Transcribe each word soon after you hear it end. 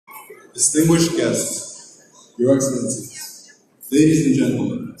Distinguished guests, Your Excellencies, ladies and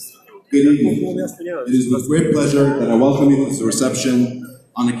gentlemen, good evening. It is with great pleasure that I welcome you to the reception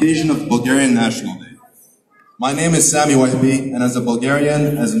on occasion of Bulgarian National Day. My name is Sami Wehbe, and as a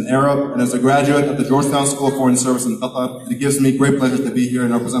Bulgarian, as an Arab, and as a graduate at the Georgetown School of Foreign Service in Qatar, it gives me great pleasure to be here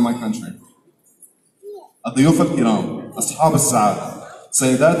and represent my country. الضيوف الكرام، أصحاب السعادة،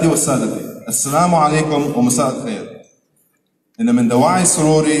 سيداتي وسادتي، السلام عليكم ومساء الخير. إن من دواعي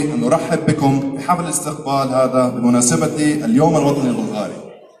سروري أن أرحب بكم بحفل الاستقبال هذا بمناسبة اليوم الوطني البلغاري.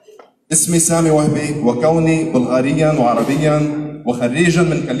 اسمي سامي وهبي، وكوني بلغاريا وعربيا وخريجا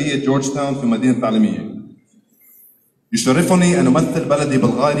من كلية جورجتاون في المدينة التعليمية. يشرفني أن أمثل بلدي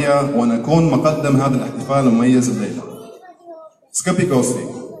بلغاريا وأن أكون مقدم هذا الاحتفال المميز الليلة. Скъпи гости,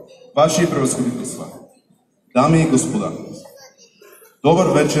 Ваши превъзходителства, дами и господа, добър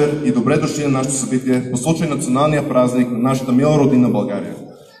вечер и добре дошли на нашето събитие по случай националния празник на нашата мила родина България.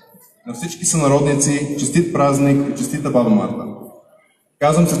 На всички сънародници, честит празник и честита Баба Марта.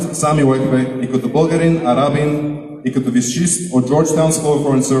 Казвам се Сами Уехбе и като българин, арабин и като висшист от Georgetown School of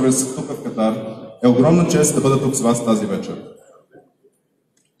Foreign Service тук в Катар е огромна чест да бъда тук с вас тази вечер.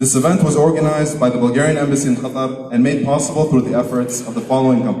 This event was organized by the Bulgarian Embassy in Qatar and made possible through the efforts of the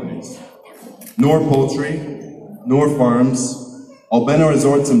following companies: Noor Poultry, Noor Farms, Albena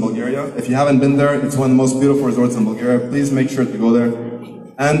Resorts in Bulgaria. If you haven't been there, it's one of the most beautiful resorts in Bulgaria. Please make sure to go there.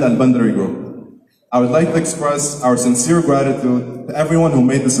 And Al-Bandari Group. I would like to express our sincere gratitude to everyone who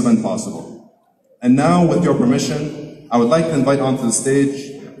made this event possible. And now, with your permission, I would like to invite onto the stage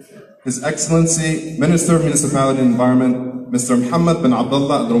His Excellency, Minister of Municipality and Environment, Mr. Muhammad bin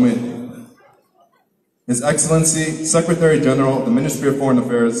Abdullah al-Rumaihi. His Excellency, Secretary General of the Ministry of Foreign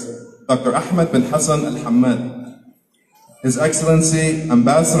Affairs, Dr. Ahmed bin Hassan al-Hammadi. His Excellency,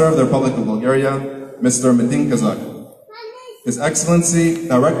 Ambassador of the Republic of Bulgaria, Mr. Metin Kazak. His Excellency,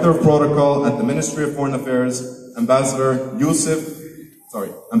 Director of Protocol at the Ministry of Foreign Affairs, Ambassador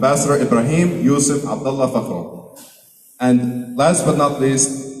Ibrahim, Yousif, Abdullah, Fakhro. And last but not least,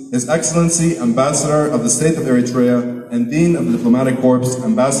 His Excellency, Ambassador of the State of Eritrea and Dean of the Diplomatic Corps,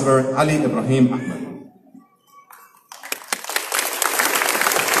 Ambassador Ali Ibrahim Ahmed.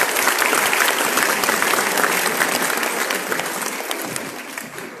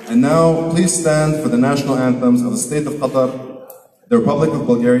 And now, please stand for the national anthems of the State of Qatar, the Republic of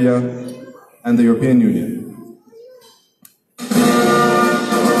Bulgaria, and the European Union.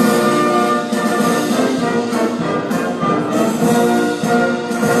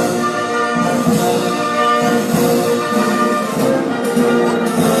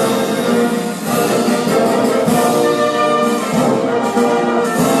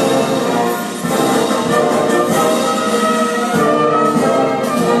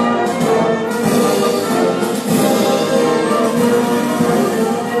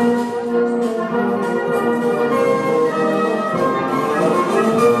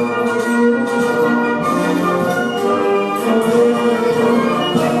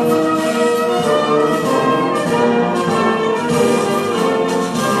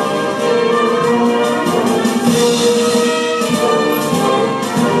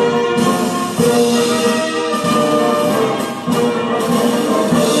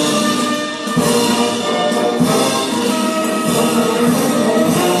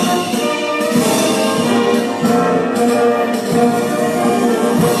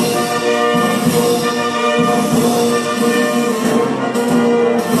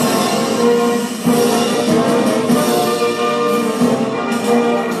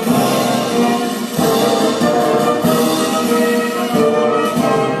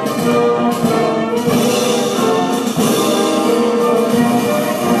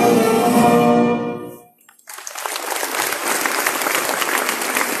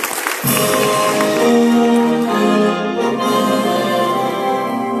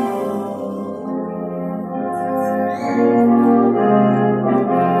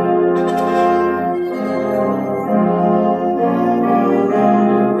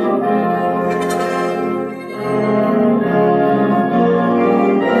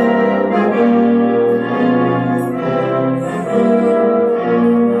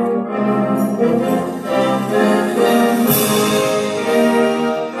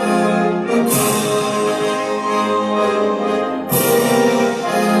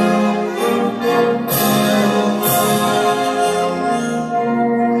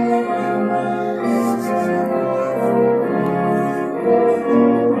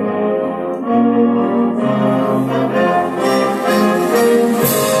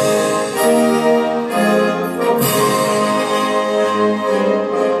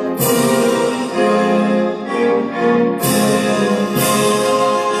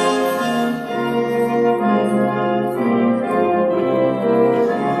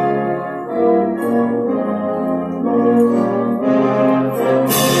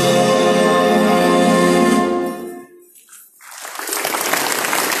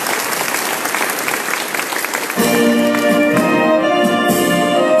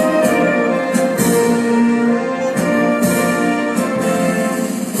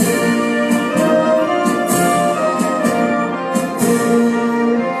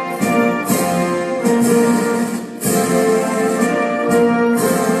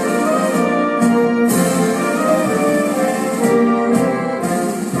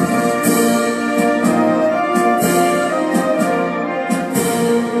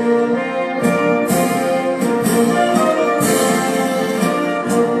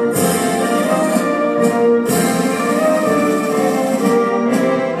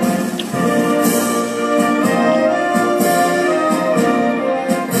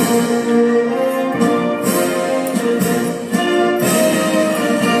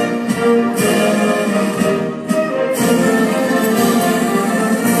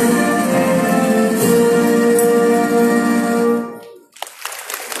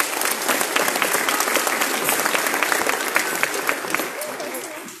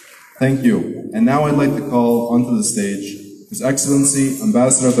 Thank you. And now I'd like to call onto the stage His Excellency,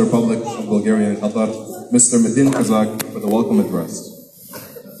 Ambassador of the Republic of Bulgaria and Qatar, Mr. Metin Kazak, for the welcome address.